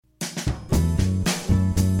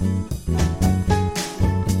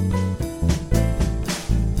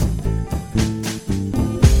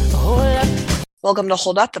Welcome to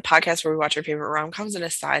Hold Up, the podcast where we watch our favorite rom-coms and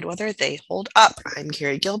decide whether they hold up. I'm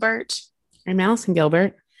Carrie Gilbert, I'm Allison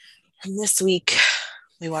Gilbert. and this week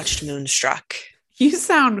we watched Moonstruck. You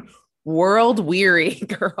sound world weary,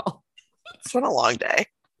 girl. It's been a long day.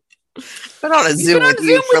 Been on a You've Zoom been on with Zoom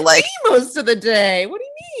you for with like me most of the day. What do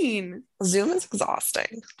you mean? Zoom is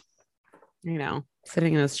exhausting. You know,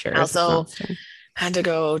 sitting in this chair. I also had to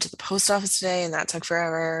go to the post office today, and that took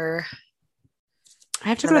forever. I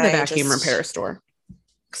have to go to the vacuum repair store.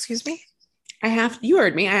 Excuse me? You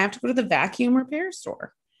heard me. I have to go to the vacuum repair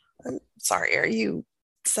store. I'm sorry, are you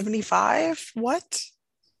 75? What?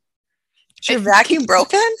 Is your vacuum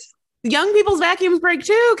broken? Young people's vacuums break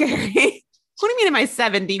too, Carrie. What do you mean am I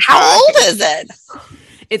 75? How old is it?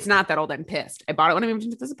 It's not that old. I'm pissed. I bought it when I moved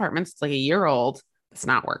into this apartment. It's like a year old. It's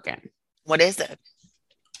not working. What is it?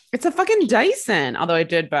 It's a fucking Dyson, although I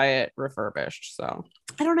did buy it refurbished. So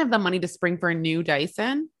I don't have the money to spring for a new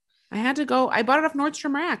Dyson. I bought it off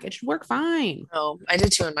Nordstrom Rack. It should work fine. Oh, I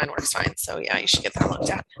did too, and mine works fine. So yeah, you should get that looked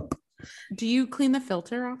at. Do you clean the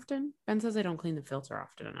filter often? Ben says I don't clean the filter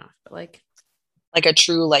often enough, but like a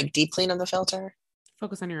true deep clean of the filter.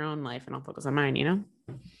 Focus on your own life and I'll focus on mine, you know?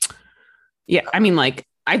 Yeah, I mean,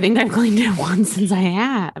 I think I've cleaned it once since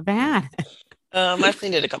I've had it. I've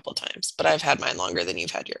cleaned it a couple of times, but I've had mine longer than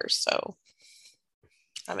you've had yours, so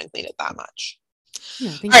I haven't cleaned it that much.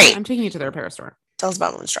 Yeah, right. I'm taking you to the repair store. Tell us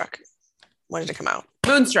about Moonstruck. When did it come out?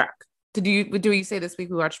 Moonstruck. Do you say this week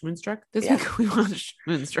we watched Moonstruck? This week we watched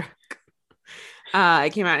Moonstruck.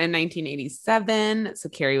 It came out in 1987. So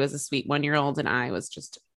Carrie was a sweet 1-year-old and I was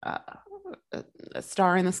just a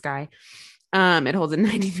star in the sky. It holds a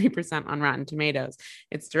 93% on Rotten Tomatoes.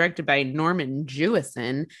 It's directed by Norman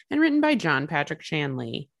Jewison and written by John Patrick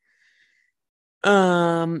Shanley.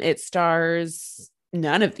 It stars,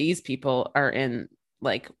 none of these people are in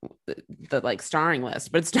the starring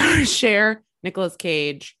list, but it stars Cher, Nicolas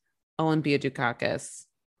Cage, Olympia Dukakis,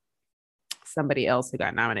 somebody else who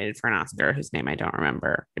got nominated for an Oscar whose name I don't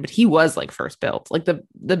remember, but he was first billed.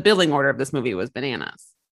 The billing order of this movie was bananas.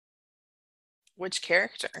 Which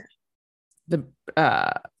character? The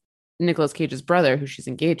Nicolas Cage's brother, who she's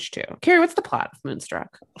engaged to. Carrie, what's the plot of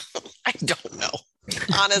Moonstruck? I don't know.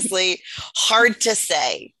 Honestly, hard to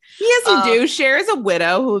say. Yes, you do. Cher is a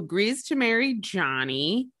widow who agrees to marry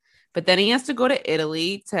Johnny, but then he has to go to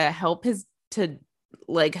Italy to help his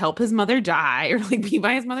mother die, or be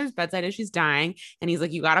by his mother's bedside as she's dying. And he's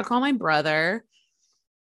like, you got to call my brother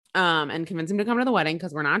and convince him to come to the wedding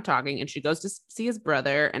because we're not talking. And she goes to see his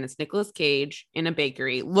brother, and it's Nicolas Cage in a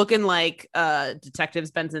bakery looking like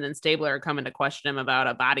detectives Benson and Stabler are coming to question him about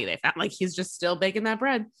a body they found. He's just still baking that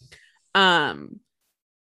bread.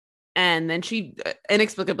 And then she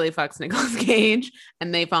inexplicably fucks Nicolas Cage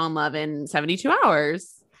and they fall in love in 72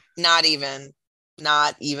 hours. Not even,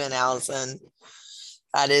 Allison.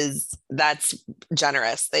 That's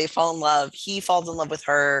generous. They fall in love. He falls in love with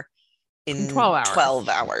her in 12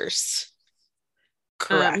 hours.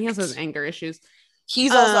 Correct. He also has anger issues.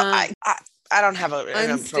 He's also, I don't have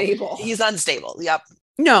unstable. He's unstable. Yep.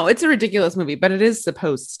 No, it's a ridiculous movie, but it is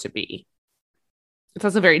supposed to be. It's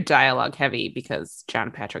also very dialogue heavy because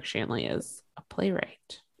John Patrick Shanley is a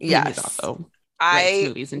playwright. Yes. He's also writes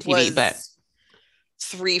movies and TV, but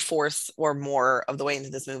 3/4 or more of the way into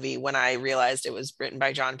this movie when I realized it was written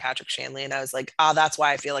by John Patrick Shanley, and I was like, that's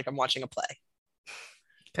why I feel like I'm watching a play.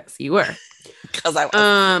 Because you were. Because I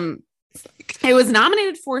was. It was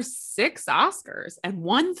nominated for 6 Oscars and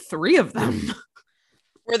won 3 of them.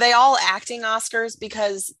 Were they all acting Oscars?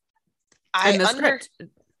 Because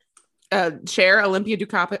Cher, Olympia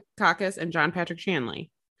Dukakis, and John Patrick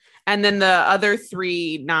Shanley. And then the other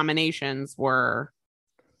 3 nominations were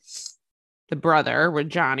the brother with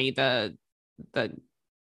Johnny, he's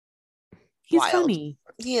wild. Funny.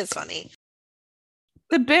 He is funny.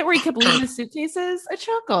 The bit where he kept leaving his suitcases, I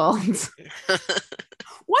chuckled.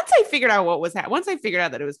 Once I figured out once I figured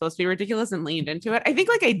out that it was supposed to be ridiculous and leaned into it, I think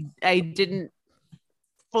I didn't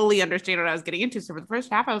fully understand what I was getting into. So for the first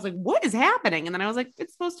half, I was like, what is happening? And then I was like,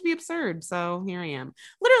 it's supposed to be absurd. So here I am.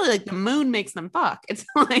 Literally, the moon makes them fuck. It's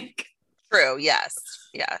true. Yes.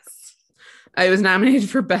 I was nominated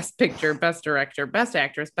for Best Picture, Best Director, Best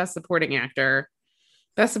Actress, Best Supporting Actor,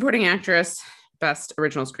 Best Supporting Actress, Best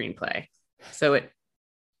Original Screenplay. So it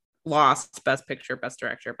lost Best Picture, Best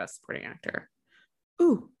Director, Best Supporting Actor.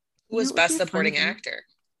 Ooh. Who was Best Supporting Actor?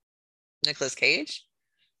 Nicolas Cage?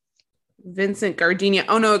 Vincent Gardenia.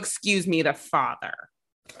 Oh no, excuse me, the father.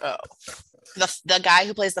 Oh. The guy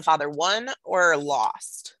who plays the father won or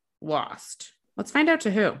lost? Lost. Let's find out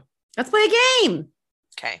to who. Let's play a game.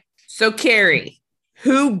 Okay. So Carrie,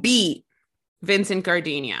 who beat Vincent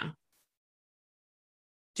Gardenia?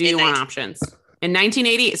 Do you want options? In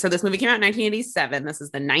 1980, so this movie came out in 1987. This is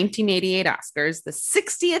the 1988 Oscars, the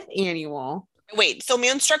 60th annual. Wait, so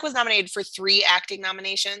Moonstruck was nominated for 3 acting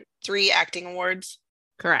awards.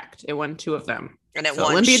 Correct. It won 2 of them. And it so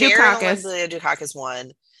won. Olympia Dukakis. Olympia Dukakis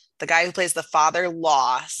won. The guy who plays the father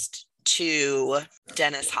lost to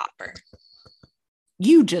Dennis Hopper.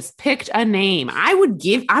 You just picked a name. I'm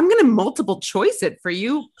going to multiple choice it for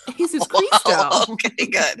you. Jesus Christo. Okay,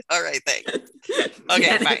 good. All right, thanks. Okay,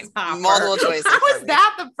 Dennis fine. Hopper. Multiple choice. How is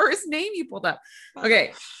that the first name you pulled up?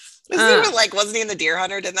 Okay. Wasn't he in The Deer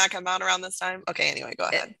Hunter? Didn't that come out around this time? Okay, anyway, go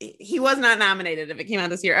ahead. He was not nominated if it came out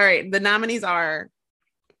this year. All right, the nominees are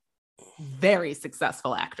very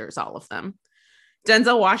successful actors, all of them.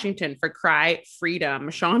 Denzel Washington for Cry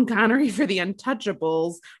Freedom, Sean Connery for The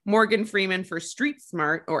Untouchables, Morgan Freeman for Street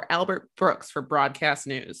Smart, or Albert Brooks for Broadcast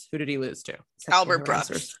News. Who did he lose to? Albert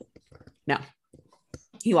Brooks. No,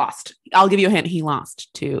 he lost. I'll give you a hint. He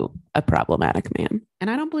lost to a problematic man.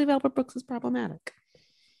 And I don't believe Albert Brooks is problematic.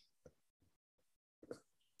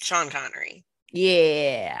 Sean Connery.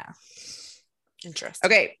 Yeah. Interesting.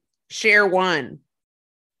 Okay, Cher won.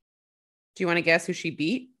 Do you want to guess who she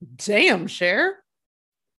beat? Damn, Cher.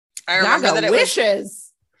 I remember Gaga that it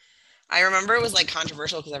wishes. I remember it was like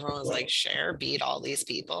controversial because everyone was like, Cher beat all these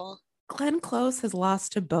people. Glenn Close has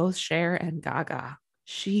lost to both Cher and Gaga.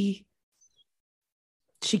 She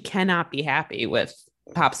cannot be happy with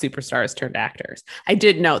pop superstars turned actors. I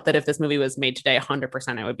did note that if this movie was made today,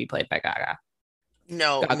 100% it would be played by Gaga.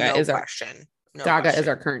 No question. Gaga is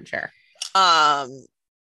our current Cher.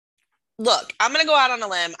 Look, I'm going to go out on a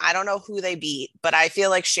limb. I don't know who they beat, but I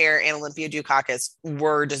feel like Cher and Olympia Dukakis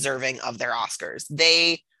were deserving of their Oscars.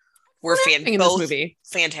 They were both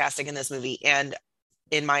fantastic in this movie. And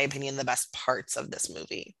in my opinion, the best parts of this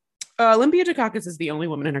movie. Olympia Dukakis is the only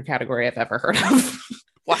woman in her category I've ever heard of.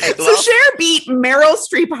 Why? So Cher beat Meryl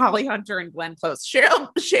Streep, Holly Hunter, and Glenn Close.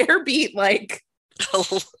 Cher beat like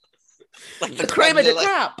the cream of the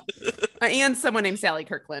crop. And someone named Sally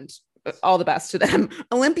Kirkland. All the best to them.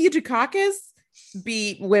 Olympia Dukakis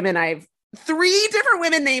beat women. 3 different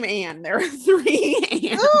women named Anne. There are 3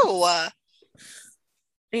 Anne. Oh.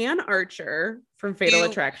 Anne Archer from Fatal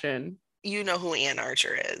Attraction. You know who Anne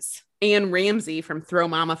Archer is. Anne Ramsey from Throw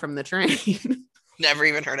Mama from the Train. Never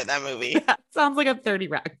even heard of that movie. That sounds like a 30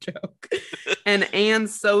 Rock joke. And Anne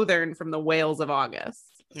Southern from The Whales of August.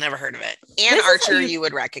 Never heard of it. Anne Archer you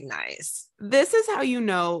would recognize. This is how you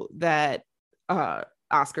know that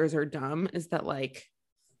Oscars are dumb, is that like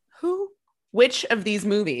which of these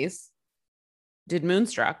movies did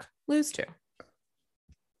Moonstruck lose to?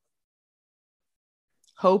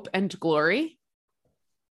 Hope and Glory,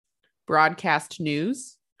 Broadcast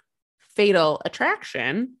News, Fatal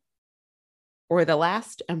Attraction, or The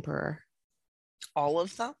Last Emperor? All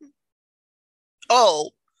of them?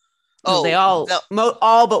 They all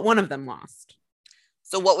but one of them lost.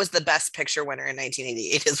 So what was the best picture winner in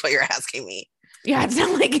 1988 is what you're asking me. Yeah, it's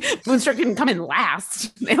not like Moonstruck didn't come in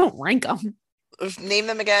last. They don't rank them. Name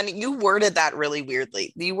them again. You worded that really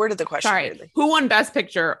weirdly. You worded the question weirdly. Who won Best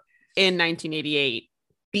Picture in 1988,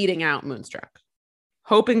 beating out Moonstruck?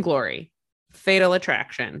 Hope and Glory, Fatal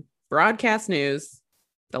Attraction, Broadcast News,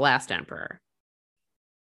 The Last Emperor.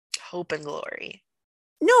 Hope and Glory.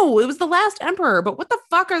 No, it was The Last Emperor. But what the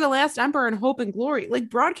fuck are The Last Emperor and Hope and Glory? Like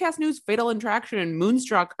Broadcast News, Fatal Attraction, and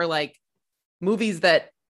Moonstruck are like movies that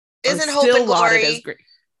isn't Hope and Glory.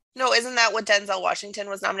 No, isn't that what Denzel Washington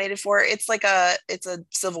was nominated for? It's a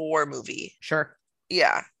Civil War movie. Sure.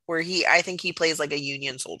 Yeah, where I think he plays like a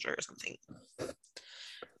Union soldier or something.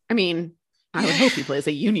 I mean, I would hope he plays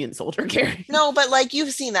a Union soldier, Carrie. No, but like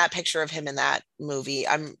you've seen that picture of him in that movie.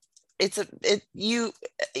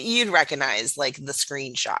 You'd recognize like the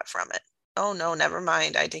screenshot from it. Oh no, never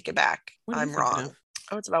mind. I take it back. I'm wrong.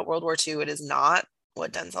 Oh, it's about World War II. It is not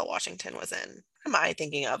what Denzel Washington was in. What am I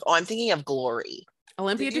thinking of? Oh, I'm thinking of Glory.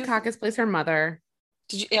 Olympia Dukakis plays her mother.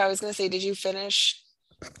 I was going to say, did you finish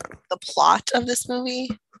the plot of this movie?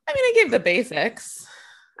 I mean, I gave the basics.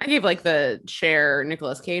 I gave like the Cher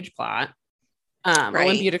Nicolas Cage plot. Right.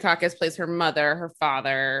 Olympia Dukakis plays her mother. Her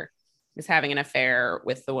father is having an affair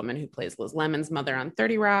with the woman who plays Liz Lemon's mother on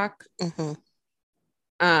 30 Rock. Mm-hmm.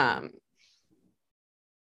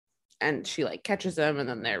 And she like catches him, and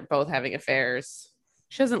then they're both having affairs.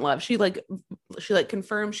 She doesn't love. She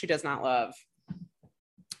confirms she does not love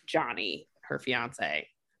Johnny, her fiance,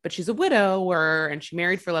 but she's a widower, and she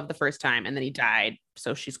married for love the first time, and then he died,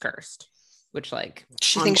 so she's cursed. Which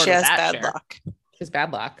she thinks she has bad luck. She has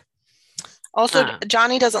bad luck. Also,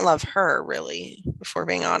 Johnny doesn't love her really, if we're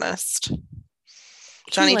being honest.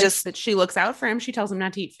 Johnny that she looks out for him. She tells him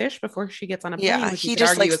not to eat fish before she gets on a plane. Yeah, he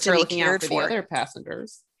just likes to be looking out cared for the other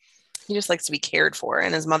passengers. He just likes to be cared for,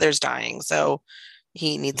 and his mother's dying, so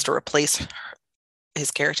he needs to replace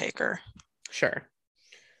his caretaker. Sure.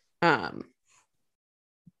 And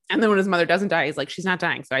then when his mother doesn't die, he's like, she's not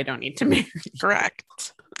dying, so I don't need to marry.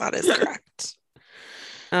 Correct. That is correct.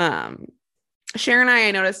 Cher and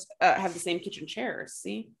I noticed, have the same kitchen chairs.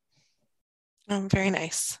 See? Very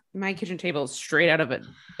nice. My kitchen table is straight out of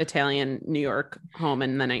an Italian New York home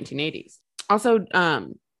in the 1980s. Also,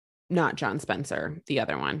 not John Spencer, the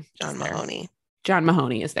other one. John Mahoney. John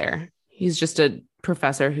Mahoney is there. He's just a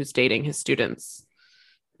professor who's dating his students,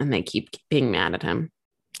 and they keep being mad at him.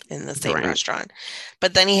 In the same restaurant.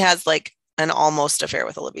 But then he has like an almost affair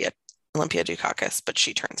with Olympia Dukakis, but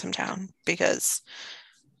she turns him down because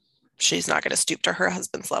she's not going to stoop to her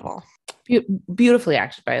husband's level. Beautifully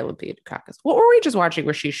acted by Olympia Dukakis. What were we just watching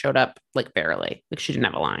where she showed up like barely? Like she didn't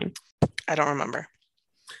have a line. I don't remember.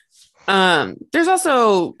 There's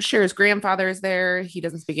also Cher's grandfather is there. He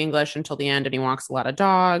doesn't speak English until the end, and he walks a lot of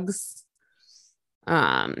dogs.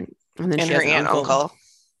 And then she her has aunt and uncle.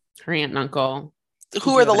 Her aunt and uncle.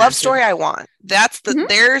 Who are the love story I want. That's the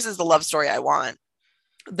theirs is the love story I want.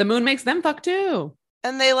 The moon makes them fuck too.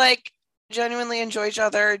 And they like genuinely enjoy each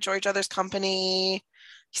other's company.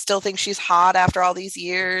 He still thinks she's hot after all these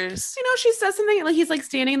years. You know, she says something like he's like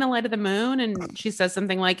standing in the light of the moon, and she says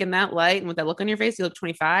something like, in that light and with that look on your face, you look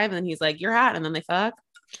 25. And then he's like, you're hot. And then they fuck.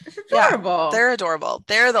 It's adorable. Yeah, they're adorable.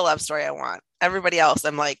 They're the love story I want. Everybody else,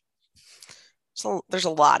 I'm like, so there's a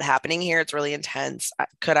lot happening here. It's really intense.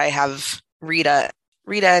 Could I have Rita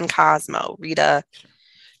and Cosmo?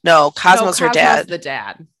 Cosmo's her dad. The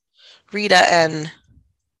dad. Rita and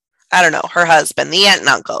I don't know, her husband, the aunt and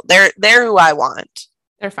uncle. They're who I want.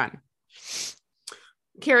 They're fun.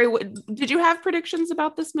 Carrie, did you have predictions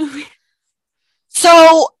about this movie?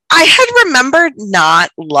 So I had remembered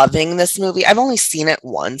not loving this movie. I've only seen it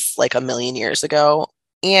once, like a million years ago.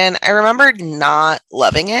 And I remembered not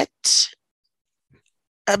loving it.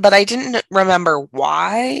 But I didn't remember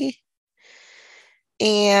why.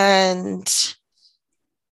 And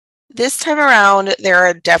this time around, there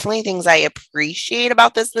are definitely things I appreciate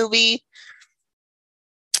about this movie.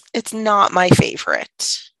 It's not my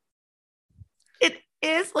favorite. It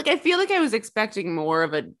is like, I feel like I was expecting more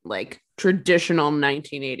of a like traditional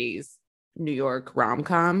 1980s New York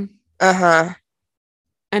rom-com. Uh-huh.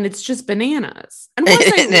 And it's just bananas. And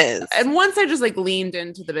once I just like leaned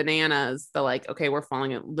into the bananas, the like, okay, we're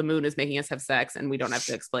falling, the moon is making us have sex and we don't have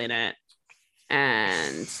to explain it.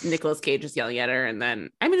 And Nicolas Cage is yelling at her. And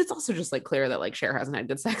then, I mean, it's also just like clear that like Cher hasn't had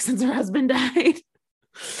good sex since her husband died.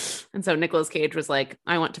 And so Nicolas Cage was like,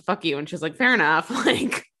 I want to fuck you. And she's like, fair enough.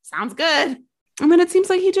 Like, sounds good. And then it seems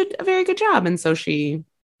like he did a very good job. And so she,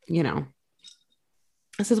 you know,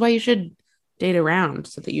 this is why you should date around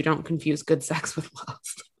so that you don't confuse good sex with love.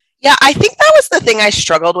 Yeah, I think that was the thing I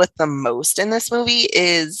struggled with the most in this movie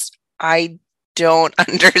is I don't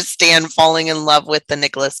understand falling in love with the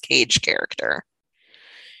Nicolas Cage character.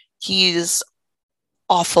 He's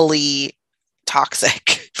awfully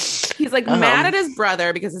toxic. He's like mad at his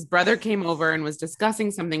brother because his brother came over and was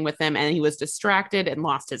discussing something with him and he was distracted and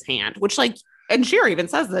lost his hand, which like, and Cher even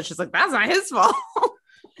says that. She's like, that's not his fault.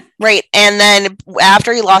 Right. And then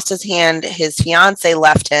after he lost his hand, his fiance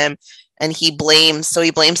left him and he blames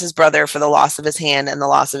his brother for the loss of his hand and the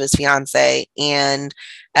loss of his fiance. And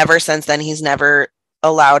ever since then, he's never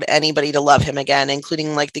allowed anybody to love him again,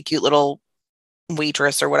 including like the cute little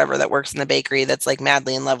waitress or whatever that works in the bakery that's like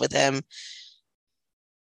madly in love with him.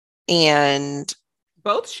 And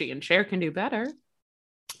both she and Cher can do better.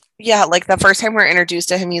 Yeah, like the first time we're introduced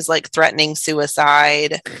to him, he's like threatening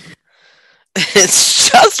suicide. It's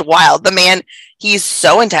just wild. The man, he's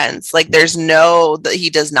so intense. Like he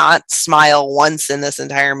does not smile once in this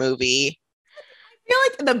entire movie.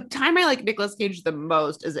 I feel like the time I like Nicolas Cage the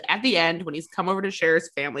most is at the end when he's come over to Cher's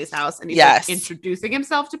family's house and he's like introducing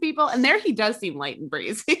himself to people. And there he does seem light and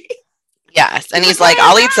breezy. Yes. And he's like,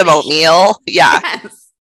 I'll eat some oatmeal. Yeah. Yes.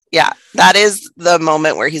 Yeah, that is the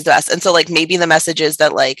moment where he's the best. And so like maybe the message is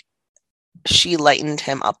that like she lightened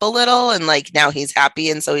him up a little and like now he's happy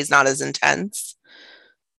and so he's not as intense.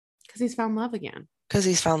 Because he's found love again.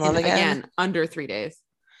 Again, under 3 days.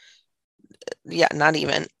 Yeah, not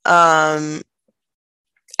even. And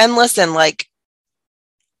listen, like,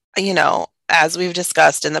 you know, as we've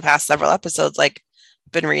discussed in the past several episodes, like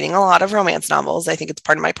been reading a lot of romance novels. I think it's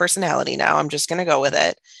part of my personality now. I'm just going to go with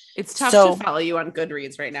it. It's tough to follow you on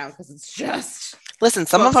Goodreads right now because it's just listen.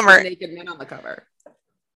 Some of them are naked men on the cover.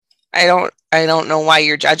 I don't know why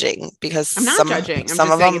you're judging because I'm not judging. I'm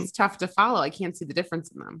just saying it's tough to follow. I can't see the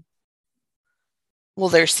difference in them. Well,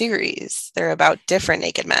 they're series. They're about different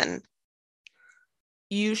naked men.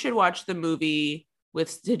 You should watch the movie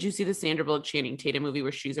Did you see the Sandra Bullock Channing Tatum movie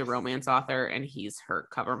where she's a romance author and he's her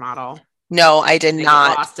cover model? No, I did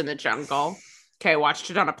not. Lost in the Jungle. Okay, I watched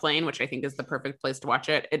it on a plane, which I think is the perfect place to watch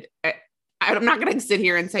it. I'm not going to sit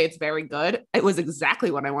here and say it's very good. It was exactly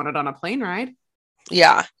what I wanted on a plane ride.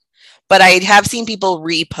 Yeah. But I have seen people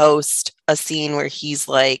repost a scene where he's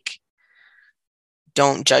like,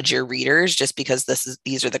 don't judge your readers just because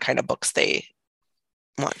these are the kind of books they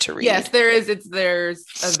want to read. Yes, there's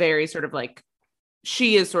a very sort of like,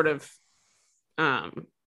 she is sort of,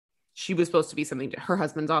 she was supposed to be something, her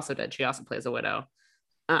husband's also dead. She also plays a widow.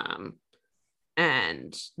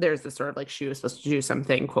 And there's this sort of like, she was supposed to do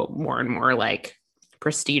something, quote, more and more like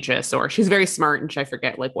prestigious, or she's very smart, and I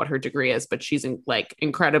forget like what her degree is, but she's like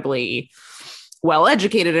incredibly well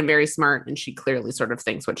educated and very smart, and she clearly sort of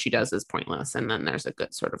thinks what she does is pointless. And then there's a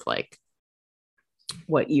good sort of like,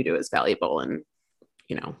 what you do is valuable, and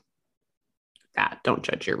you know, that don't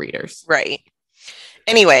judge your readers. Right.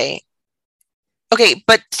 Anyway, okay,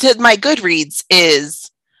 but to my Goodreads is,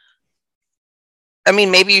 I mean,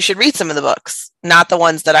 maybe you should read some of the books, not the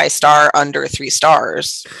ones that I star under 3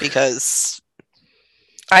 stars, because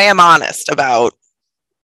I am honest about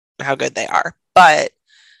how good they are. But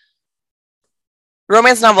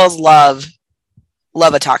romance novels love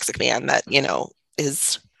a toxic man that, you know,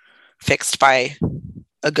 is fixed by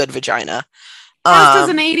a good vagina. As does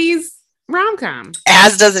an 80s rom-com.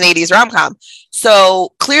 As does an 80s rom-com.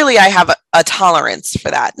 So clearly I have a tolerance for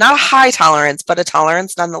that. Not a high tolerance, but a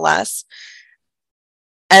tolerance nonetheless.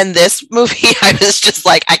 And this movie, I was just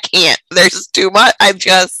like, I can't. There's too much.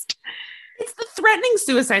 It's the threatening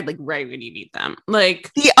suicide, like right when you need them. Like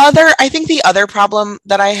I think the other problem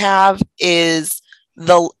that I have is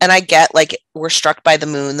and I get like, we're struck by the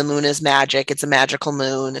moon. The moon is magic. It's a magical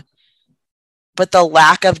moon. But the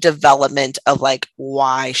lack of development of like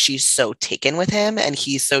why she's so taken with him and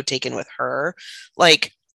he's so taken with her.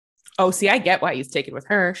 Like, oh, see, I get why he's taken with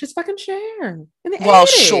her. She's fucking Cher. Well,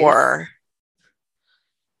 sure.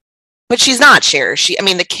 But she's not Cher.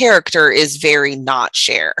 The character is very not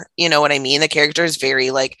Cher. You know what I mean? The character is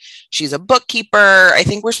very like, she's a bookkeeper. I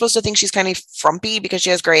think we're supposed to think she's kind of frumpy because she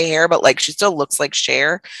has gray hair, but like she still looks like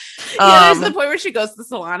Cher. Yeah, there's the point where she goes to the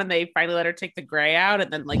salon and they finally let her take the gray out,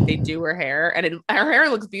 and then like they do her hair, and her hair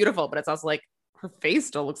looks beautiful, but it's also like her face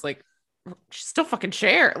still looks like she's still fucking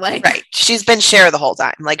Cher. Like, right. She's been Cher the whole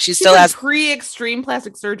time. Like she still has pre-extreme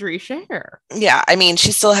plastic surgery Cher. Yeah. I mean,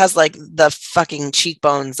 she still has like the fucking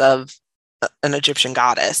cheekbones of an Egyptian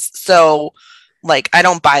goddess. So like, I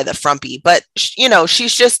don't buy the frumpy, but you know,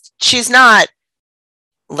 she's not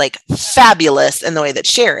like fabulous in the way that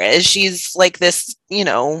Cher is. She's like this, you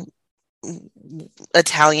know,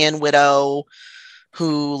 Italian widow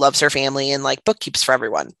who loves her family and like bookkeeps for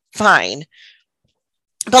everyone. Fine.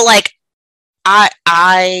 But like,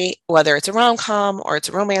 I whether it's a rom-com or it's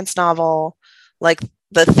a romance novel, like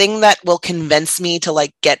the thing that will convince me to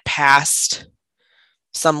like get past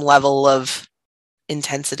some level of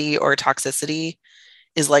intensity or toxicity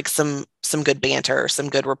is like some good banter, some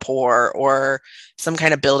good rapport, or some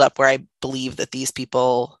kind of build up where I believe that these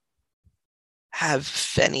people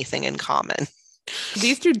have anything in common.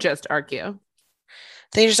 These two just argue.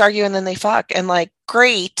 They just argue and then they fuck, and like,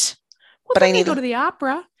 great. Well, but I need to go to the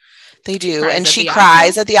opera. They do. And she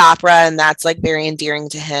cries at the opera, and that's like very endearing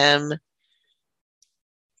to him.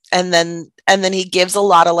 And then he gives a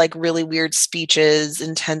lot of like really weird speeches,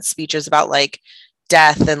 intense speeches about like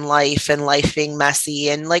death and life being messy.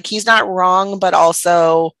 And like, he's not wrong, but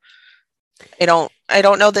also I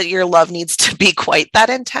don't know that your love needs to be quite that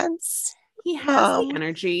intense. He has the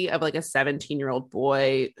energy of like a 17-year-old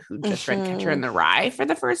boy who just read Catcher in the Rye for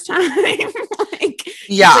the first time. Like,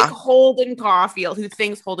 yeah, like Holden Caulfield, who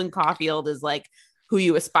thinks Holden Caulfield is like who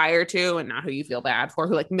you aspire to and not who you feel bad for,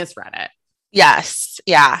 who like misread it. Yes.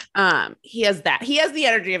 Yeah. He has that. He has the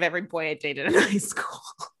energy of every boy I dated in high school.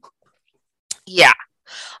 Yeah.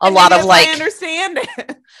 A lot of like, I understand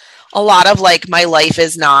it. A lot of like, my life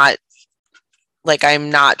is not like, I'm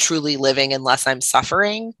not truly living unless I'm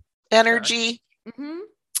suffering energy. Sure. Mm-hmm.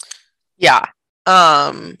 Yeah.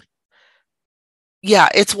 Yeah,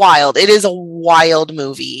 it's wild. It is a wild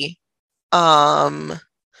movie. I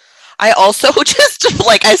also just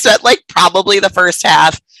like, I spent like probably the first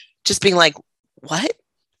half just being like, what?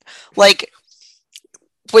 Like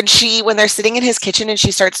when they're sitting in his kitchen and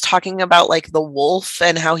she starts talking about like the wolf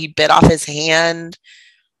and how he bit off his hand,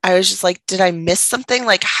 I was just like, did I miss something?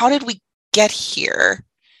 Like, how did we get here?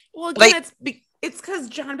 Well, again, like, it's because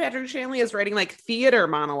John Patrick Shanley is writing like theater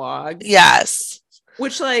monologues. Yes.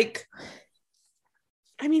 Which like,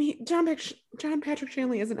 I mean, John Patrick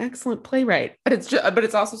Shanley is an excellent playwright, but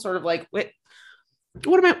it's also sort of like,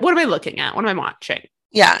 What am I looking at? What am I watching?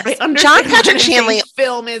 Yeah. I understand John Patrick Shanley.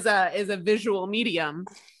 Film is a visual medium.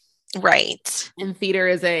 Right. And theater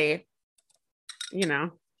is a, yeah,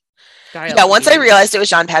 once I realized it was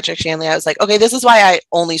John Patrick Shanley, I was like, okay, this is why I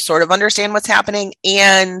only sort of understand what's happening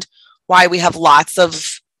and why we have lots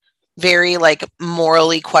of very like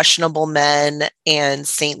morally questionable men and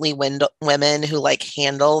saintly women who like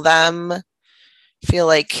handle them. Feel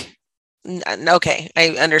like, okay, I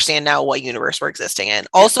understand now what universe we're existing in.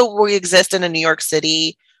 Also, we exist in a New York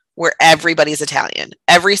City where everybody's Italian.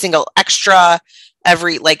 Every single extra,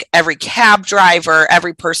 every cab driver,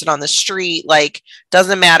 every person on the street, like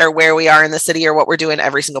doesn't matter where we are in the city or what we're doing,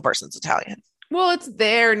 every single person's Italian. Well, it's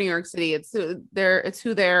their New York City. It's who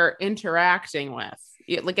they're interacting with.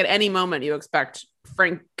 Like at any moment you expect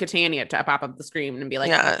Frank Catania to pop up the screen and be like,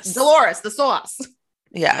 yes. Dolores, the sauce.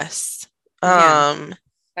 Yes. Tied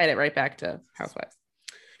it right back to Housewives.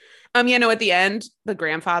 At the end, the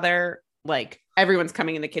grandfather, like everyone's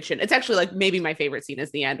coming in the kitchen. It's actually like maybe my favorite scene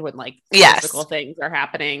is the end when like physical things are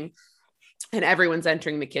happening and everyone's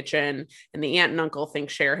entering the kitchen and the aunt and uncle think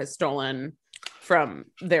Cher has stolen from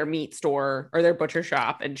their meat store or their butcher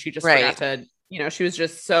shop. And she just forgot to, she was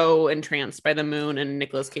just so entranced by the moon and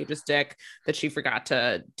Nicolas Cage's dick that she forgot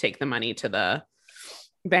to take the money to the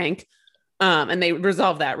bank. And they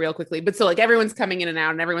resolve that real quickly. But so like everyone's coming in and out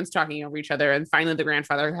and everyone's talking over each other. And finally the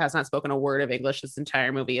grandfather, who has not spoken a word of English this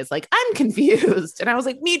entire movie, is like, I'm confused. And I was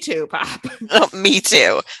like, me too, Pop. Oh, me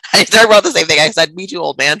too. I wrote the same thing. I said, me too,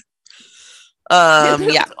 old man.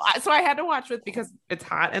 Yeah. So I had to watch it because it's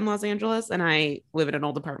hot in Los Angeles and I live in an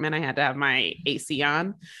old apartment. I had to have my AC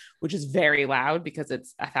on, which is very loud because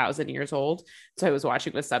it's 1,000 years old. So I was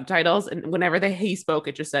watching with subtitles and whenever he spoke,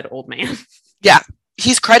 it just said old man. Yeah.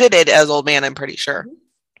 He's credited as old man, I'm pretty sure.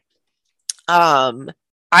 I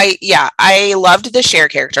loved the Cher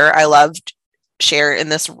character. I loved Cher in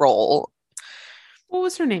this role. What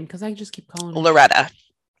was her name? Because I just keep calling her Loretta.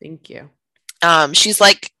 Thank you. She's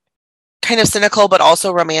like kind of cynical, but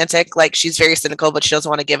also romantic. Like she's very cynical, but she doesn't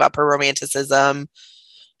want to give up her romanticism.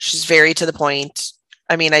 She's very to the point.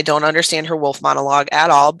 I mean, I don't understand her wolf monologue at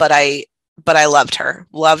all, but I loved her.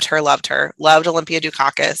 Loved Olympia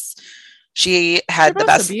Dukakis. She had the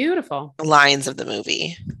best beautiful lines of the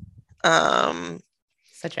movie.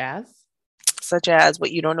 Such as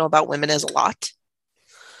what you don't know about women is a lot.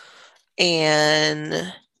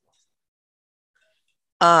 And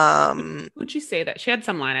would you say that? She had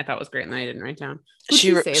some line I thought was great and I didn't write down.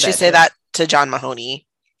 She said that to John Mahoney.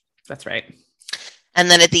 That's right. And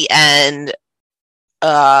then at the end,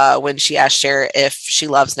 when she asked Cher if she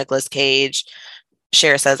loves Nicolas Cage,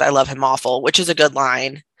 Cher says, I love him awful, which is a good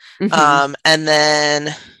line. Mm-hmm. And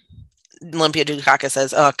then Olympia Dukakis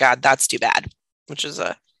says, oh God, that's too bad, which is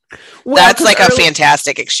that's like a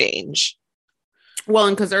fantastic exchange. Well,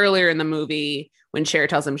 and because earlier in the movie, when Cher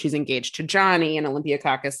tells him she's engaged to Johnny and Olympia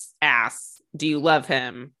Dukakis asks, do you love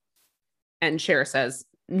him? And Cher says,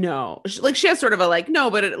 no. She has sort of a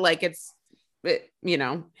no, but he'll I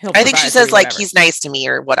think she says he's nice to me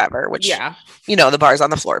or whatever, which, the bar's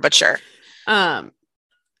on the floor, but sure.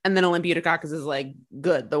 And then Olympia Dukakis is like,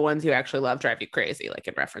 good. The ones you actually love drive you crazy, like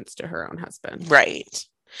in reference to her own husband. Right.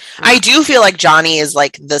 I do feel like Johnny is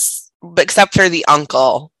like this, except for the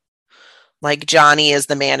uncle. Like Johnny is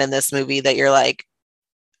the man in this movie that you're like,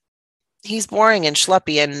 he's boring and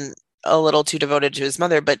schleppy and a little too devoted to his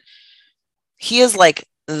mother, but he is like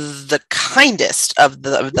the kindest of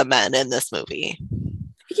the men in this movie.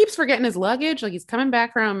 He keeps forgetting his luggage. Like he's coming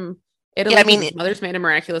back from Italy. Yeah, I mean, his mother's made a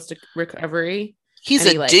miraculous recovery. He's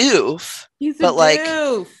a doof.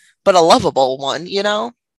 But a lovable one,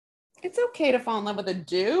 It's okay to fall in love with a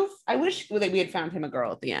doof. I wish that we had found him a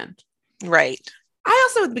girl at the end. Right. I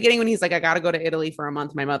also, at the beginning, when he's like, I got to go to Italy for a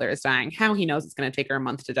month. My mother is dying. How he knows it's going to take her a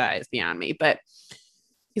month to die is beyond me. But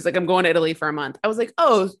he's like, I'm going to Italy for a month. I was like,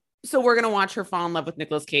 oh, so we're going to watch her fall in love with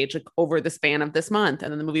Nicolas Cage over the span of this month.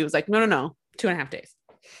 And then the movie was like, no, 2.5 days.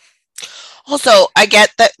 Also, I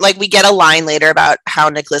get that, we get a line later about how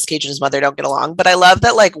Nicolas Cage and his mother don't get along, but I love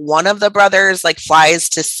that, one of the brothers, flies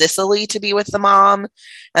to Sicily to be with the mom,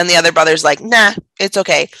 and the other brother's like, nah, it's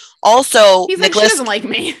okay. Also, she doesn't like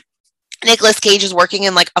me. Nicolas Cage is working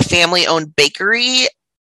in, a family-owned bakery,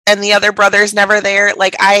 and the other brother's never there.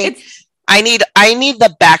 I need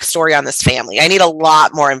the backstory on this family. I need a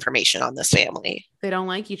lot more information on this family. They don't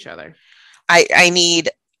like each other. I need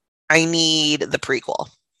the prequel.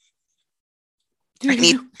 I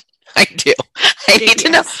do. I need to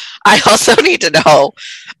know. I also need to know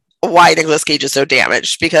why Nicolas Cage is so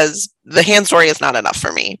damaged, because the hand story is not enough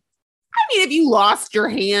for me. I mean, if you lost your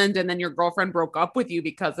hand and then your girlfriend broke up with you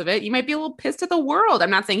because of it, you might be a little pissed at the world.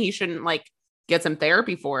 I'm not saying he shouldn't get some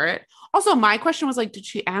therapy for it. Also, my question was like, did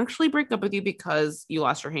she actually break up with you because you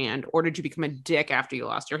lost your hand, or did you become a dick after you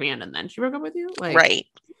lost your hand and then she broke up with you? Like, right.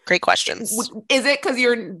 Great questions. Is it because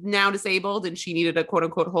you're now disabled and she needed a quote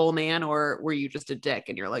unquote whole man, or were you just a dick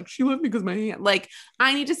and you're like, she left me because my hand? Like,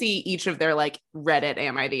 I need to see each of their like Reddit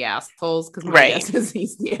 "Am I the assholes?" because my guess is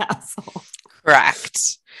he's the asshole.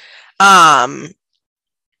 Correct.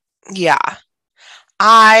 Yeah.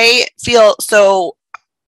 I feel so.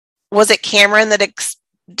 Was it Cameron that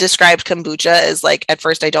described kombucha as like, at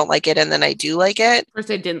first I don't like it and then I do like it?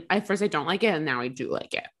 At first I don't like it and now I do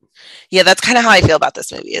like it. Yeah, that's kind of how I feel about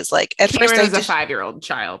this movie. Is like, at Cameron first was a 5-year-old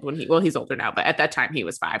child when he's older now, but at that time he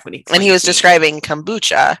was 5 when he was describing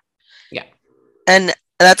kombucha. Yeah. And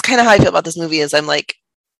that's kind of how I feel about this movie. Is I'm like,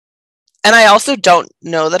 and I also don't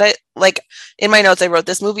know that I like, in my notes I wrote,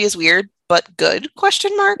 this movie is weird but good ?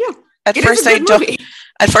 Yeah. At first I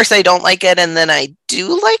don't like it and then I do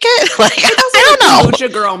like it. Like, I don't know.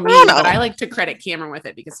 Kombucha girl meme, but I like to credit Cameron with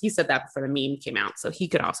it because he said that before the meme came out. So he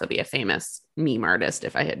could also be a famous meme artist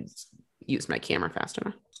if I had used my camera fast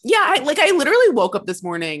enough. Yeah, I literally woke up this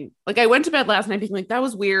morning. Like, I went to bed last night being like, that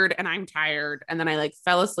was weird and I'm tired. And then I like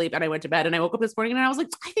fell asleep and I went to bed and I woke up this morning and I was like,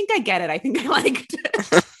 I think I get it. I think I liked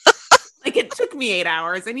it. Like, it took me 8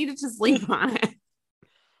 hours. I needed to sleep on it.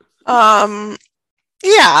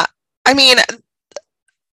 Yeah. I mean,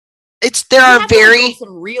 there are very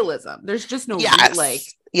some realism. There's just no yes,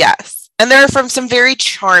 and there are some very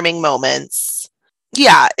charming moments.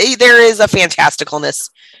 Yeah, there is a fantasticalness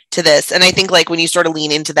to this, and I think like when you sort of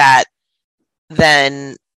lean into that,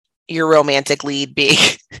 then your romantic lead being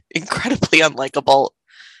incredibly unlikable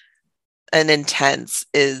and intense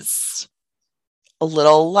is a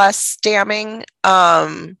little less damning.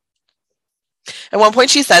 At one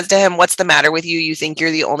point she says to him, "What's the matter with you? You think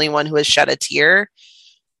you're the only one who has shed a tear?"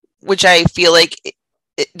 Which I feel like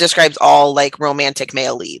it describes all like romantic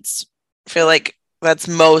male leads. I feel like that's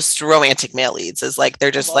most romantic male leads, is like,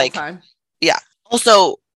 they're just like, yeah.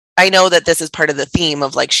 Also, I know that this is part of the theme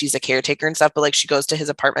of like, she's a caretaker and stuff, but like she goes to his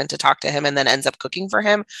apartment to talk to him and then ends up cooking for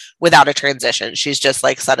him without a transition. She's just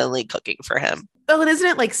like suddenly cooking for him. Oh, and isn't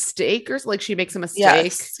it like steak or like she makes him a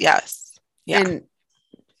steak? Yes. Yeah. And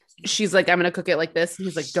she's like, I'm going to cook it like this. And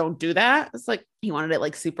he's like, don't do that. It's like, he wanted it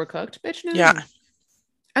like super cooked, bitch. No. Yeah.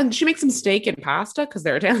 And she makes him steak and pasta because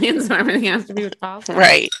they're Italian, so everything has to be with pasta.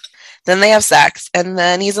 Right. Then they have sex, and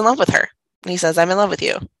then he's in love with her. And he says, "I'm in love with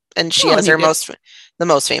you." And she has the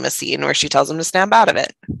most famous scene where she tells him to snap out of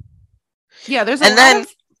it. Yeah, there's a lot of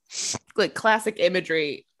like classic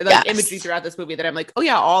imagery, imagery throughout this movie that I'm like, oh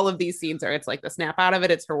yeah, all of these scenes are. It's like the snap out of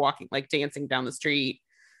it. It's her walking, like dancing down the street.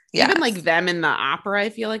 Yeah. Even like them in the opera, I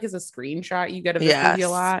feel like is a screenshot you get of this movie a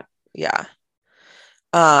lot. Yeah.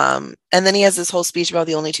 And then he has this whole speech about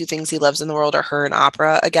the only two things he loves in the world are her and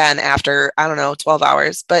opera, again after, I don't know, 12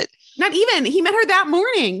 hours, but not even. He met her that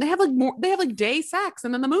morning. They have like day sex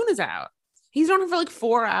and then the moon is out. He's known her for like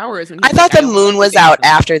 4 hours. I thought the moon was out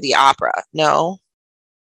after the opera. No,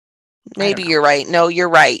 maybe you're right. No, you're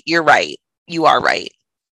right. You are right.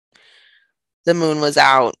 The moon was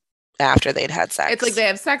out after they'd had sex. It's like they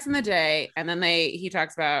have sex in the day and then he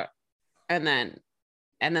talks about, and then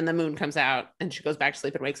the moon comes out and she goes back to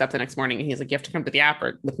sleep and wakes up the next morning. And he's like, you have to come to the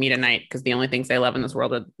opera with me tonight because the only things I love in this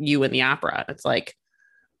world are you and the opera. It's like,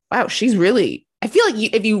 wow, she's really, I feel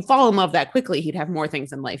like if you fall in love that quickly, he'd have more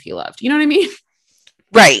things in life he loved. You know what I mean?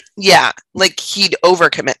 Right. Yeah. Like he'd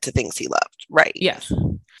overcommit to things he loved. Right. Yes.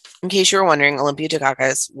 In case you were wondering, Olympia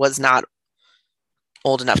Dukakis was not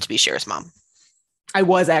old enough to be Cher's mom. I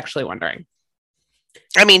was actually wondering.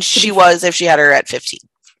 I mean, she was if she had her at 15.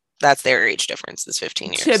 That's their age difference, is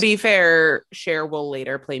 15 years. To be fair, Cher will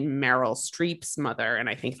later play Meryl Streep's mother, and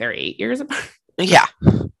I think they're 8 years apart. Yeah.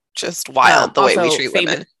 Just wild the way we treat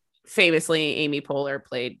women. Famously, Amy Poehler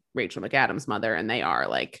played Rachel McAdams' mother, and they are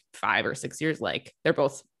like 5 or 6 years. Like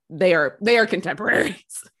they are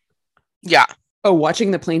contemporaries. Yeah. Oh,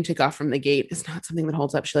 watching the plane take off from the gate is not something that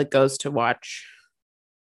holds up. She like goes to watch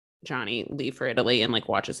Johnny leave for Italy and like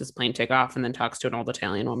watches his plane take off and then talks to an old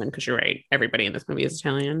Italian woman, because you're right, everybody in this movie is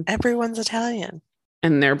Italian. Everyone's Italian.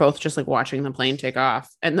 And they're both just like watching the plane take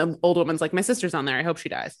off. And the old woman's like, my sister's on there. I hope she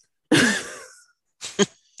dies.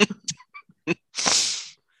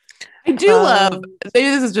 I do love, maybe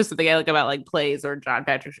this is just something I like about like plays or John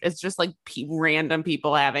Patrick. It's just like random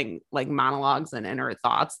people having like monologues and inner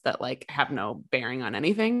thoughts that like have no bearing on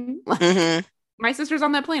anything. Like, my sister's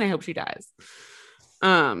on that plane. I hope she dies.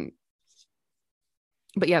 But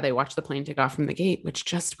yeah, they watch the plane take off from the gate,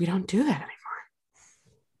 which we don't do that anymore.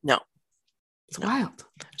 No, it's wild.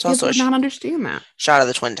 It's also not understand that shot of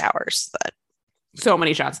the Twin Towers. So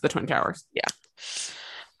many shots of the Twin Towers. Yeah.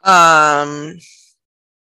 I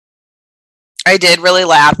did really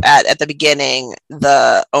laugh at the beginning,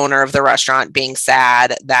 the owner of the restaurant being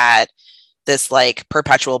sad that this like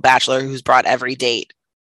perpetual bachelor who's brought every date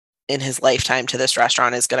in his lifetime to this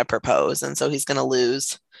restaurant is going to propose, and so he's going to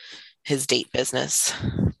lose his date business.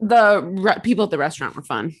 The people at the restaurant were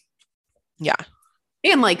fun. Yeah.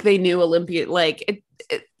 And like they knew Olympia, like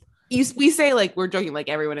we say like we're joking like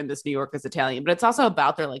everyone in this New York is Italian, but it's also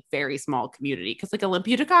about their like very small community because like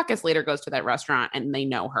Olympia Dukakis later goes to that restaurant and they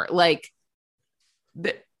know her. Like,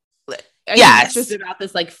 it's just about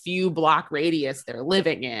this like few block radius they're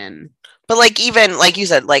living in. But like even like you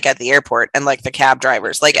said, like at the airport and like the cab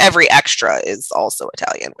drivers, like every extra is also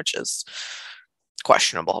Italian, which is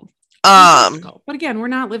questionable. But again, we're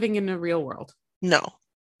not living in a real world. No.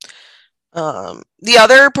 The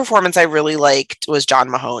other performance I really liked was John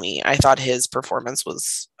Mahoney. I thought his performance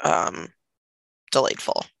was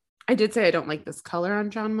delightful. I did say I don't like this color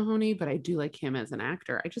on John Mahoney, but I do like him as an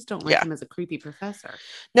actor. I just don't like him as a creepy professor.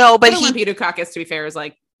 No, but Olympia Dukakis, to be fair, is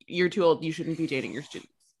like, you're too old. You shouldn't be dating your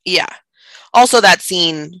students. Yeah. Also, that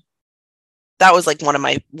scene, that was like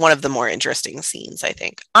one of the more interesting scenes, I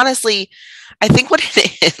think. Honestly, I think what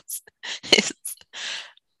it is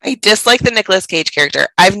I dislike the Nicolas Cage character.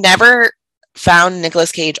 I've never found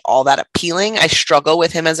Nicolas Cage all that appealing. I struggle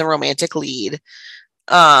with him as a romantic lead.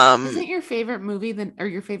 Isn't your favorite movie or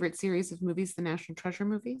your favorite series of movies the National Treasure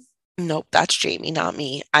movies? Nope, that's Jamie, not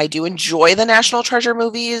me. I do enjoy the National Treasure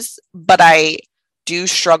movies, but I do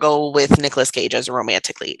struggle with Nicolas Cage as a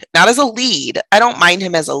romantic lead. Not as a lead. I don't mind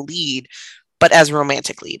him as a lead, but as a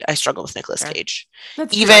romantic lead, I struggle with Nicolas Cage.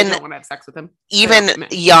 That's even true. I don't want to have sex with him. Even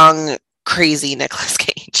young, crazy Nicolas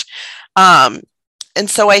Cage. And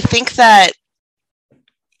so I think that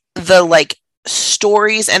the like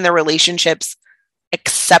stories and the relationships,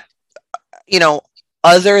 except,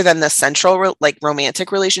 other than the central like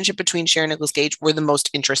romantic relationship between Cher and Nicolas Cage, were the most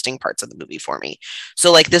interesting parts of the movie for me.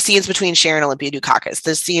 So like the scenes between Cher and Olympia Dukakis,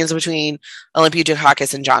 the scenes between Olympia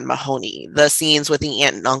Dukakis and John Mahoney, the scenes with the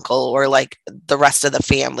aunt and uncle or like the rest of the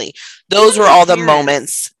family, those were all the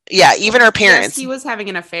moments. Yeah, even her parents. Yes, he was having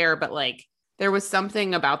an affair, but like there was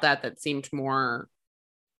something about that seemed more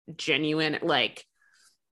genuine. Like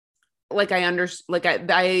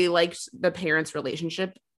I liked the parents'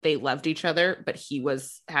 relationship. They loved each other, but he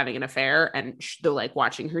was having an affair and the like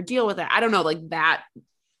watching her deal with it. I don't know, like that.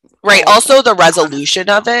 Right. Also, the resolution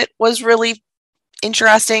of it was really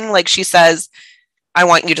interesting. Like she says, I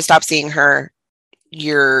want you to stop seeing her.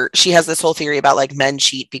 She has this whole theory about like men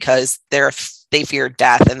cheat because they fear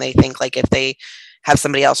death. And they think like if they have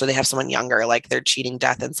somebody else or they have someone younger, like they're cheating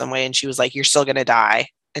death in some way. And she was like, you're still going to die.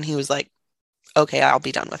 And he was like, okay, I'll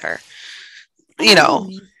be done with her. Yeah,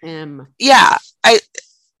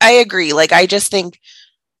 I agree. Like, I just think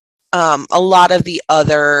a lot of the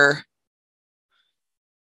other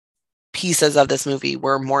pieces of this movie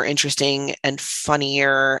were more interesting and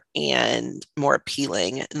funnier and more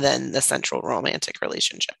appealing than the central romantic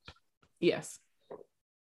relationship. Yes.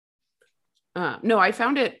 No, I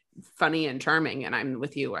found it funny and charming, and I'm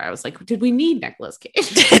with you where I was like, did we need Nicolas Cage?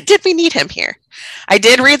 Did we need him here? I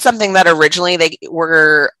did read something that originally they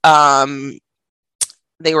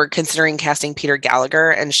were considering casting Peter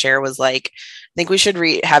Gallagher, and Cher was like, I think we should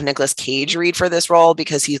have Nicolas Cage read for this role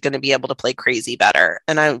because he's going to be able to play crazy better.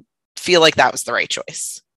 And I feel like that was the right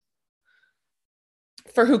choice.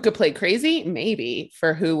 For who could play crazy? Maybe.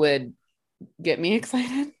 For who would get me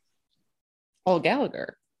excited? Old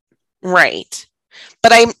Gallagher. Right.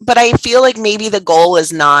 But I feel like maybe the goal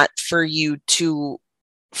is not for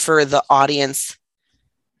the audience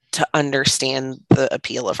to understand the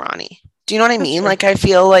appeal of Ronnie. Do you know what I mean? True. Like, I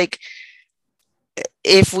feel like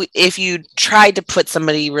if you tried to put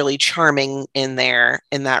somebody really charming in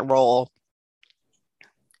that role,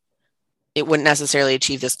 it wouldn't necessarily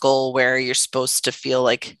achieve this goal where you're supposed to feel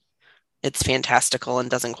like it's fantastical and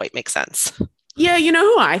doesn't quite make sense. Yeah, you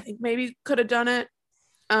know who I think maybe could have done it?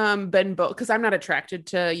 Ben Bowe, because I'm not attracted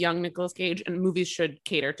to young Nicolas Cage, and movies should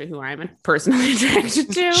cater to who I'm personally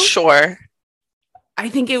attracted to. Sure. I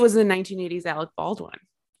think it was the 1980s Alec Baldwin.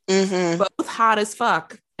 Mm-hmm. Both hot as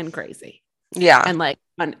fuck and crazy. Yeah. And like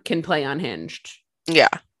can play unhinged. Yeah.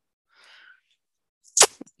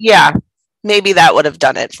 Yeah. Maybe that would have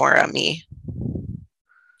done it for me.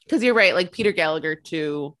 Because you're right, like Peter Gallagher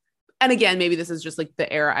too. And again, maybe this is just like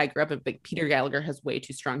the era I grew up in, but Peter Gallagher has way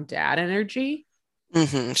too strong dad energy.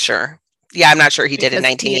 Mm-hmm, sure. Yeah, I'm not sure he did in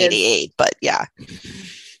 1988, but yeah.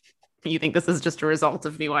 You think this is just a result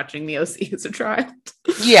of me watching The OC as a child?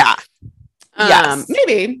 Yeah. Yes.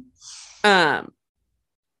 Maybe. But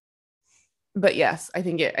yes, I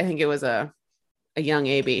think it was a young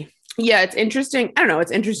AB. Yeah, it's interesting. I don't know.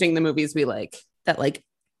 It's interesting the movies we like that like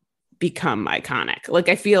become iconic. Like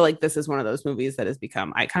I feel like this is one of those movies that has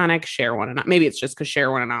become iconic. Cher won an maybe it's just because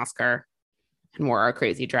Cher won an Oscar and wore a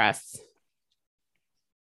crazy dress.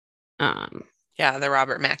 Yeah, the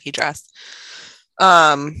Robert Mackey dress.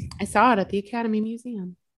 I saw it at the Academy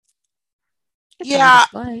Museum. It's yeah,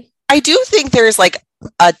 I do think there's like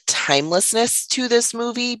a timelessness to this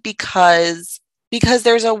movie because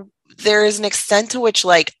there is an extent to which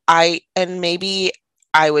like maybe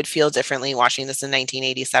I would feel differently watching this in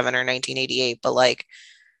 1987 or 1988, but like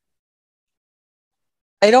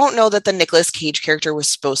I don't know that the Nicolas Cage character was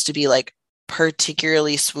supposed to be like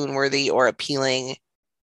particularly swoon-worthy or appealing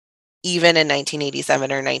even in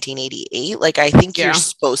 1987 or 1988. Like I think you're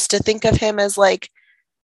supposed to think of him as like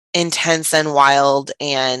intense and wild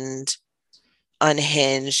and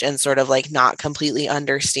unhinged and sort of like not completely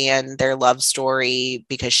understand their love story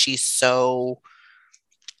because she's so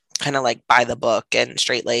kind of like by the book and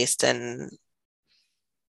straight-laced and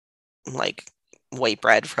like white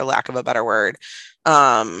bread, for lack of a better word.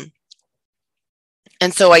 And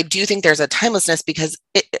so I do think there's a timelessness because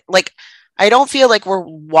it like I don't feel like we're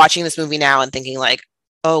watching this movie now and thinking like,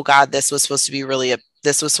 oh God, this was supposed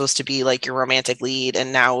to be like your romantic lead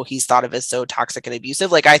and now he's thought of as so toxic and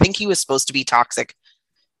abusive. Like I think he was supposed to be toxic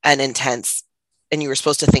and intense and you were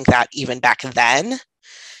supposed to think that even back then.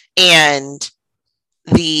 And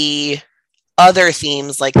the other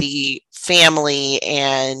themes like the family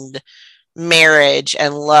and marriage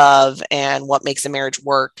and love and what makes a marriage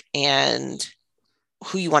work and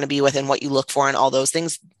who you want to be with and what you look for and all those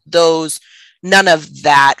things, none of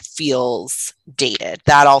that feels dated.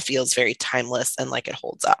 That all feels very timeless and like it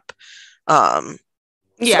holds up. So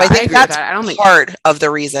I think that's part of the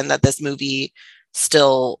reason that this movie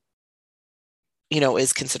still,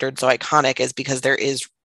 is considered so iconic is because there is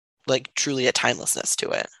like truly a timelessness to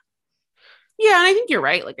it. Yeah, and I think you're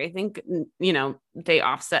right. Like I think, they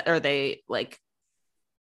offset or they like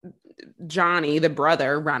Johnny, the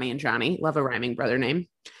brother, Ronnie and Johnny, love a rhyming brother name.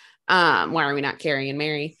 Why are we not Carrie and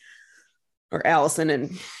Mary? Or Allison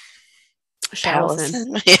and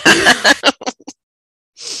Allison. Yeah.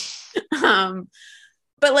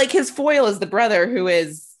 But like his foil is the brother who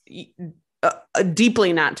is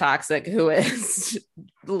deeply not toxic, who is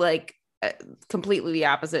like completely the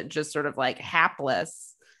opposite, just sort of like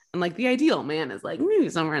hapless. And like the ideal man is like maybe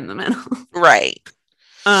somewhere in the middle. Right.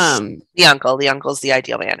 The uncle's the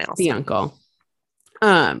ideal man. Also. The uncle.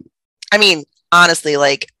 I mean, honestly,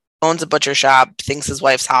 like owns a butcher shop, thinks his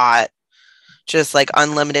wife's hot, just like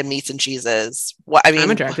unlimited meats and cheeses.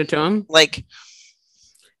 I'm attracted to him. Like,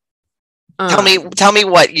 tell me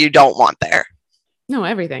what you don't want there. No,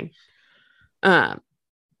 everything.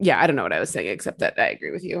 Yeah, I don't know what I was saying, except that I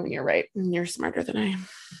agree with you and you're right. And you're smarter than I am.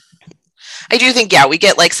 I do think, we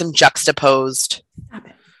get like some juxtaposed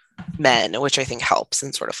men, which I think helps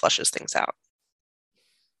and sort of flushes things out.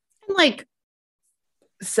 And like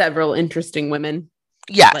several interesting women.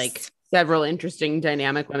 Yes. Like several interesting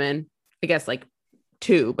dynamic women. I guess like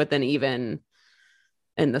two, but then even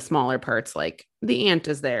in the smaller parts, like the aunt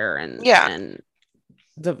is there and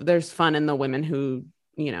there's fun in the women who,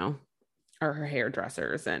 are her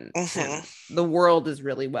hairdressers and the world is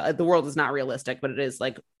the world is not realistic, but it is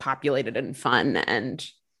like populated and fun and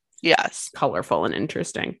colorful and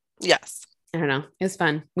interesting. Yes. I don't know. It's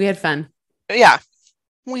fun. We had fun. Yeah.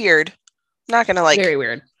 Weird. I'm not going to like very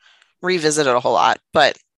weird revisit it a whole lot,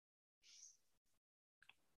 but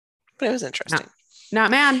it was interesting. Not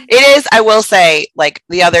mad. It is. I will say, like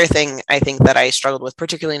the other thing I think that I struggled with,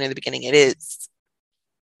 particularly in the beginning, it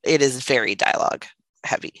is very dialogue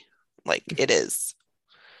heavy. Like it is.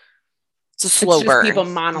 It's a slow burn. People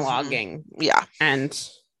monologuing. Mm-hmm. Yeah. And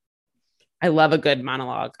I love a good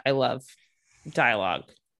monologue. I love dialogue.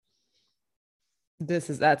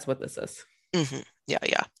 That's what this is. Mm-hmm.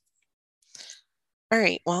 Yeah. All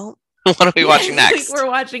right. Well, what are we watching next? We're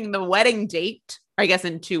watching The Wedding Date, I guess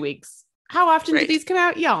in 2 weeks. How often do these come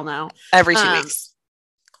out? Y'all know. Every 2 weeks.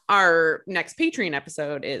 Our next Patreon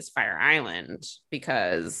episode is Fire Island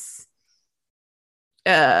because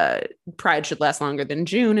Pride should last longer than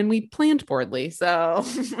June and we planned poorly. So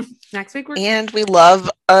next week we love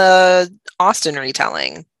Austen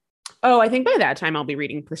retelling. Oh, I think by that time I'll be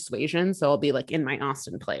reading Persuasion, so I'll be like in my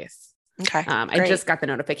Austen place. Okay. I just got the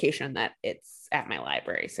notification that it's at my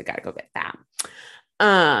library, so gotta go get that.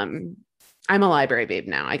 I'm a library babe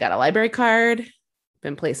now. I got a library card,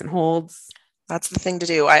 been placing holds. That's the thing to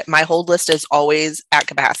do. My hold list is always at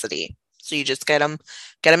capacity. So you just get them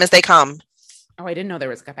as they come. Oh, I didn't know there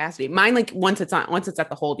was capacity. Mine, like once it's at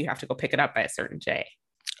the hold, you have to go pick it up by a certain day.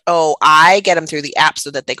 Oh, I get them through the app so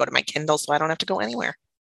that they go to my Kindle so I don't have to go anywhere.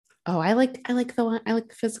 Oh, I like the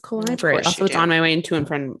physical library. Also, it's on my way into and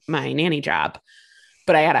from my nanny job,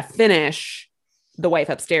 but I gotta finish The Wife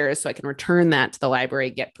Upstairs so I can return that to the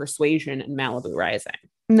library, get Persuasion and Malibu Rising.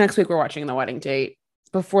 Next week we're watching The Wedding Date.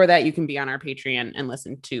 Before that, you can be on our Patreon and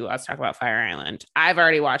listen to us talk about Fire Island. I've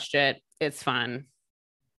already watched it. It's fun.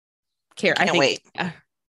 I can't wait. I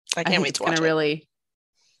can't wait to watch it. It's gonna really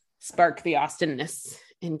spark the Austenness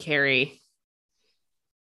in Carrie.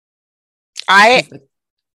 I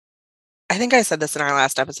think I said this in our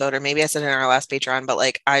last episode, or maybe I said it in our last Patreon, but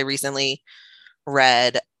like I recently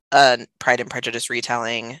read a Pride and Prejudice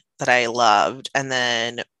retelling that I loved, and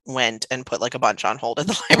then went and put like a bunch on hold in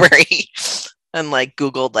the library and like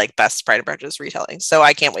Googled like best Pride and Prejudice retelling. So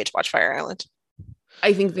I can't wait to watch Fire Island.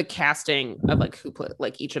 I think the casting of like who put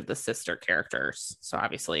like each of the sister characters. So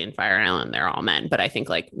obviously in Fire Island, they're all men, but I think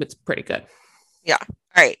like it's pretty good. Yeah.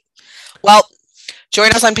 All right. Well,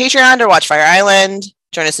 join us on Patreon to watch Fire Island.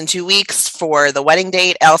 Join us in 2 weeks for The Wedding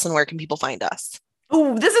Date. Allison, where can people find us?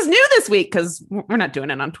 Oh, this is new this week because we're not doing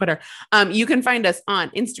it on Twitter. You can find us on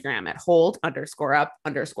Instagram at hold_up_pod.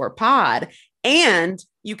 And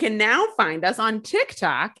you can now find us on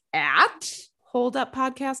TikTok at Hold Up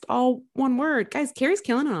Podcast, all one word. Guys, Carrie's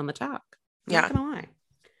killing it on the talk. I'm not gonna lie.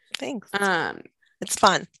 Thanks. It's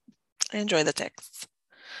fun. I enjoy the texts.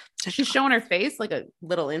 She's showing her face like a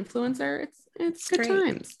little influencer. It's good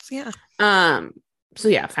times. Yeah. So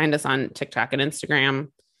yeah, find us on TikTok and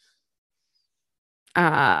Instagram.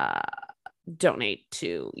 Donate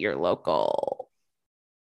to your local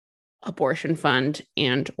abortion fund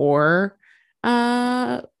or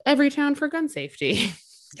Everytown for gun safety.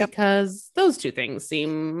 Yep. Because those two things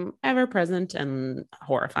seem ever present and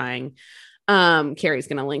horrifying. Carrie's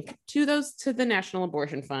going to link to the National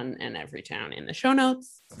Abortion Fund and Everytown in the show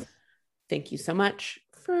notes. Thank you so much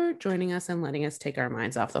for joining us and letting us take our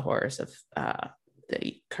minds off the horrors of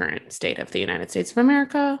the current state of the United States of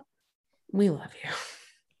America. We love you.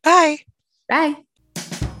 Bye. Bye.